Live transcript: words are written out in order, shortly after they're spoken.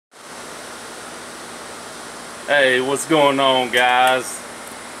Hey, what's going on, guys?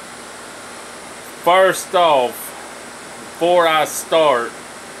 First off, before I start,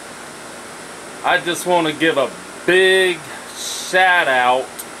 I just want to give a big shout out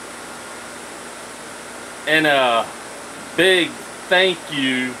and a big thank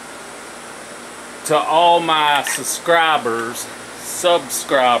you to all my subscribers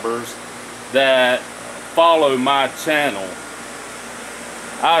that follow my channel.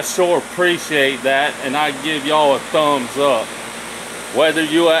 I sure appreciate that, and I give y'all a thumbs up. Whether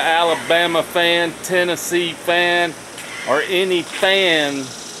you're an Alabama fan, Tennessee fan, or any fan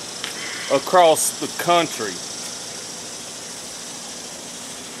across the country.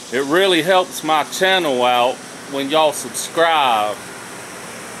 It really helps my channel out when y'all subscribe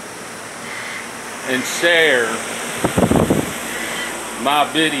and share my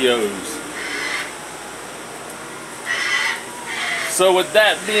videos. So with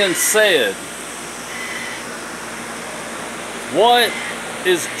that being said, what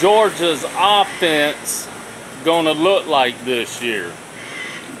is Georgia's offense gonna look like this year?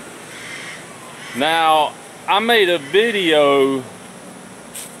 Now, I made a video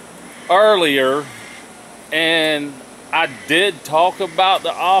earlier and I did talk about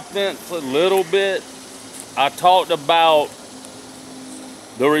the offense a little bit. I talked about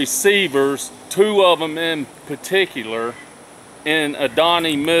the receivers, two of them in particular, in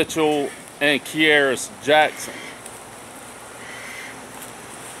Adonai Mitchell and Kearis Jackson.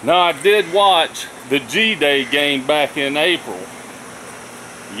 Now, I did watch the G-Day game back in April.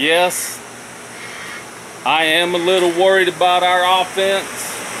 Yes, I am a little worried about our offense.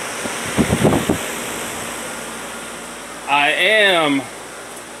 I am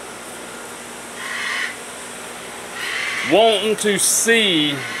wanting to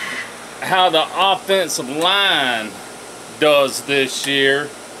see how the offensive line does this year,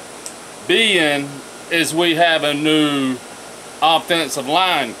 being as we have a new offensive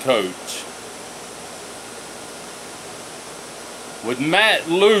line coach. With Matt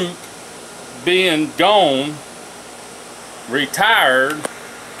Luke being gone, retired,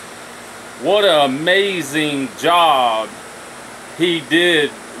 what an amazing job he did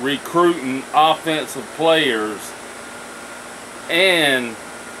recruiting offensive players and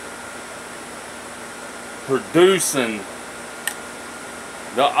producing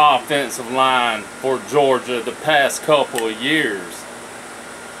the offensive line for Georgia the past couple of years.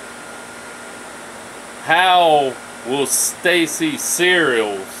 How will Stacy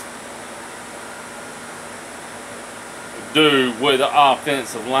Searels do with the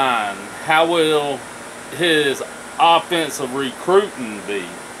offensive line? How will his offensive recruiting be?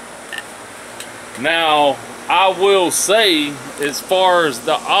 Now, I will say, as far as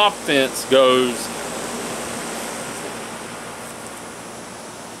the offense goes,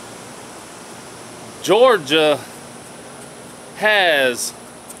 Georgia has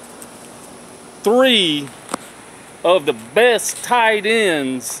three of the best tight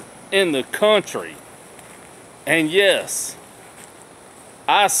ends in the country. And yes,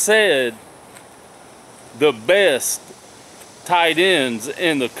 I said the best tight ends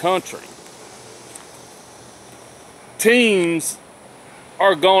in the country. Teams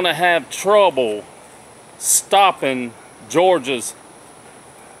are going to have trouble stopping Georgia's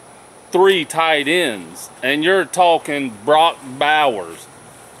three tight ends, and you're talking Brock Bowers,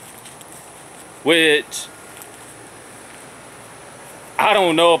 which I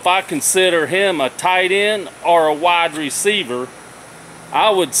don't know if I consider him a tight end or a wide receiver.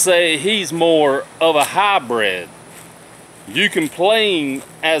 I would say he's more of a hybrid. You can play him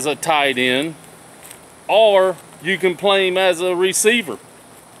as a tight end, or you can play him as a receiver.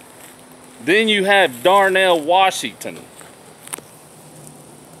 Then you have Darnell Washington.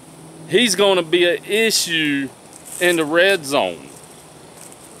 He's going to be an issue in the red zone.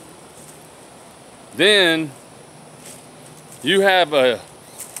 Then you have a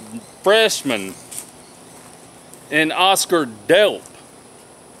freshman in Oscar Delp,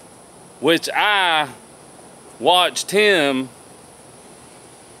 which I watched him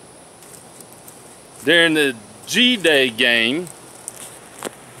during the G-Day game.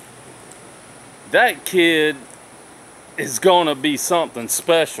 That kid is going to be something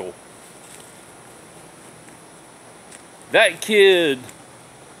special. That kid,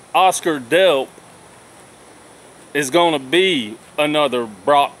 Oscar Delp, is going to be another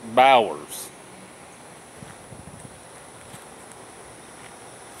Brock Bowers.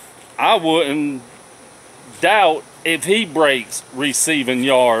 I wouldn't doubt if he breaks receiving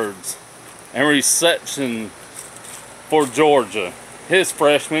yards and reception for Georgia his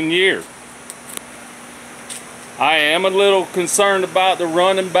freshman year. I am a little concerned about the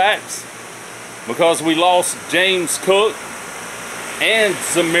running backs. because we lost James Cook and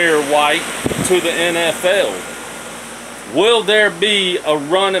Zamir White to the NFL. Will there be a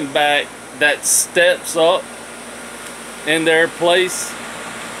running back that steps up in their place?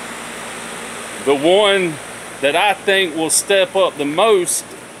 The one that I think will step up the most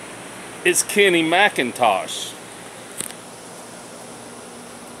is Kenny McIntosh.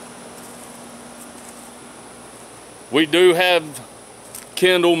 We do have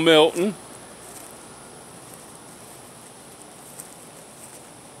Kendall Milton.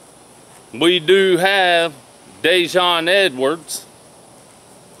 We do have Dejon Edwards.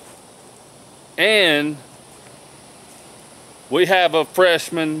 And we have a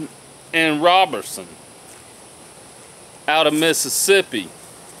freshman in Robertson out of Mississippi.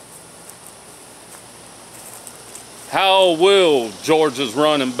 How will Georgia's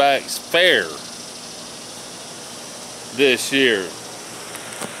running backs fare this year?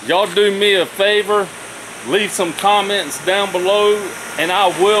 Y'all do me a favor, leave some comments down below and I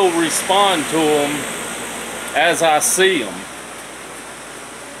will respond to them as I see them.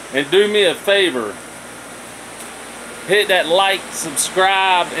 And do me a favor, hit that like,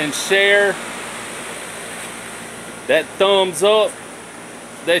 subscribe, and share. That thumbs up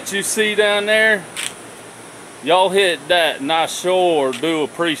that you see down there, y'all hit that and I sure do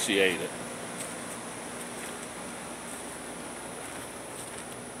appreciate it.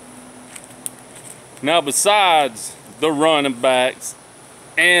 Now, besides the running backs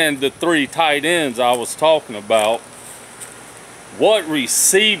and the 3 tight ends I was talking about, what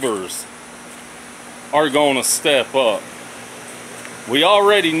receivers are going to step up? We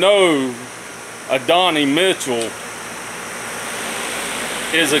already know Adonai Mitchell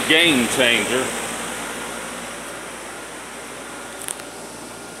is a game changer.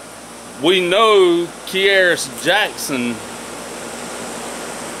 We know Kearis Jackson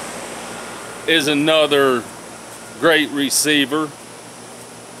is another great receiver,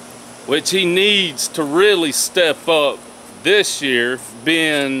 which he needs to really step up this year,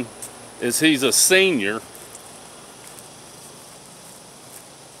 being as he's a senior.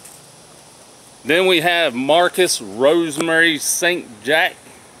 Then we have Marcus Rosemary St. Jack.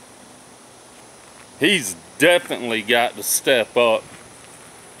 He's definitely got to step up.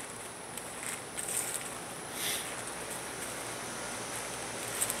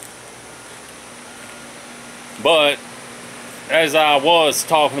 But as I was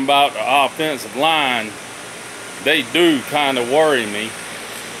talking about the offensive line, they do kind of worry me.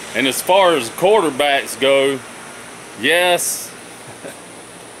 And as far as quarterbacks go, yes,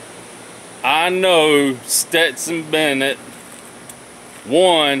 I know Stetson Bennett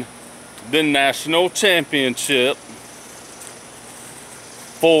won the national championship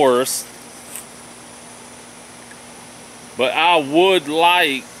for us, but I would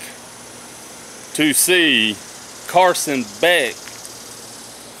like to see Carson Beck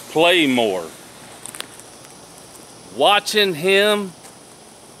play more. Watching him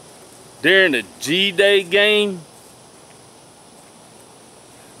during the G-Day game,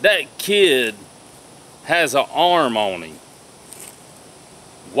 that kid has an arm on him.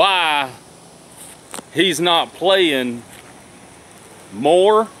 Why he's not playing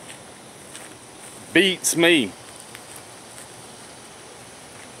more beats me.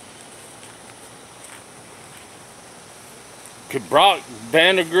 Could Brock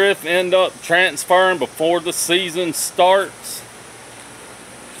Vandagriff end up transferring before the season starts?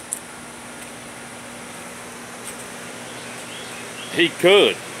 He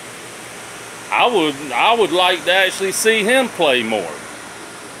could. I would like to actually see him play more.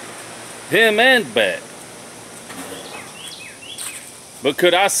 Him and Beck. But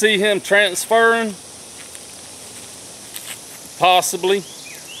could I see him transferring? Possibly.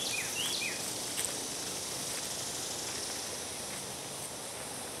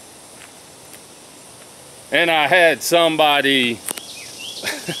 And I had somebody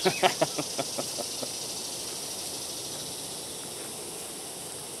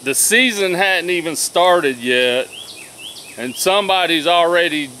the season hadn't even started yet, and somebody's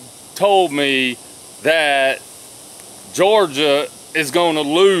already told me that Georgia is going to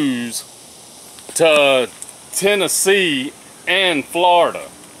lose to Tennessee and Florida.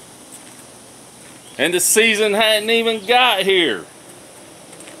 And the season hadn't even got here.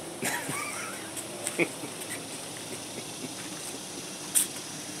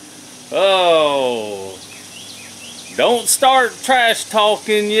 Oh, don't start trash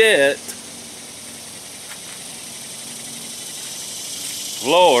talking yet.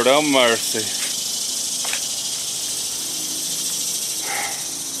 Lord have mercy.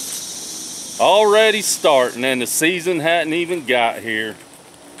 Already starting and the season hadn't even got here.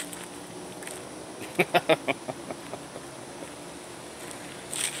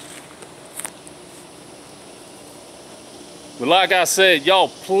 But like I said, y'all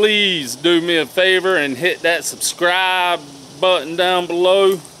please do me a favor and hit that subscribe button down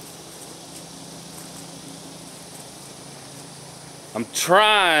below. I'm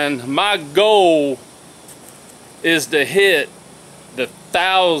trying, my goal is to hit the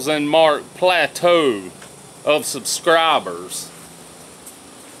 1,000 mark plateau of subscribers.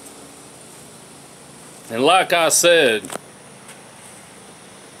 And like I said,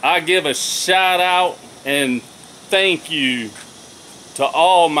 I give a shout out and thank you to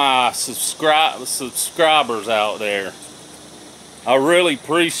all my subscribers out there. I really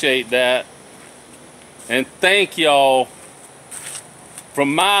appreciate that. And thank y'all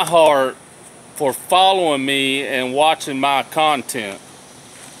from my heart for following me and watching my content.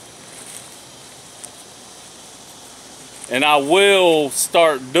 And I will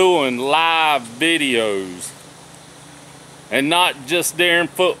start doing live videos, and not just during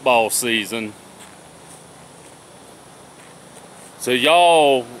football season. So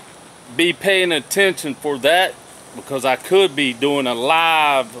y'all be paying attention for that, because I could be doing a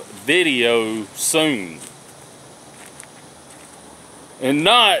live video soon. And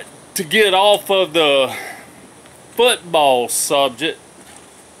not to get off of the football subject,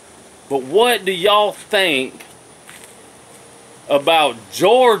 but what do y'all think about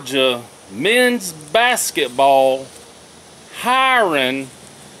Georgia men's basketball hiring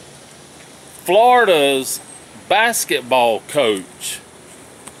Florida's basketball coach?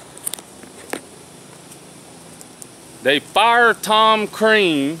 They fire Tom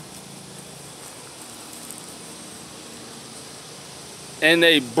Crean and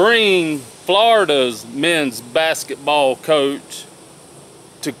they bring Florida's men's basketball coach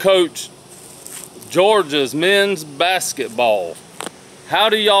to coach Georgia's men's basketball. How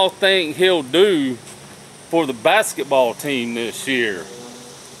do y'all think he'll do for the basketball team this year?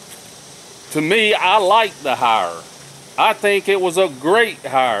 To me, I like the hire. I think it was a great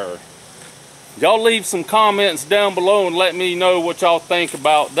hire. Y'all leave some comments down below and let me know what y'all think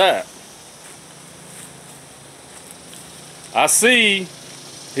about that. I see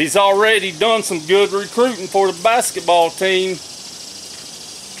he's already done some good recruiting for the basketball team.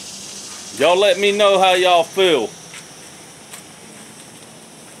 Y'all let me know how y'all feel.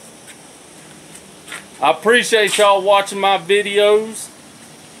 I appreciate y'all watching my videos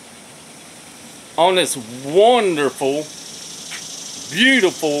on this wonderful,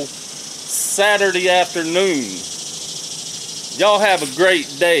 beautiful Saturday afternoon. Y'all have a great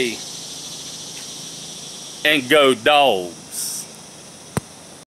day, and go Dogs.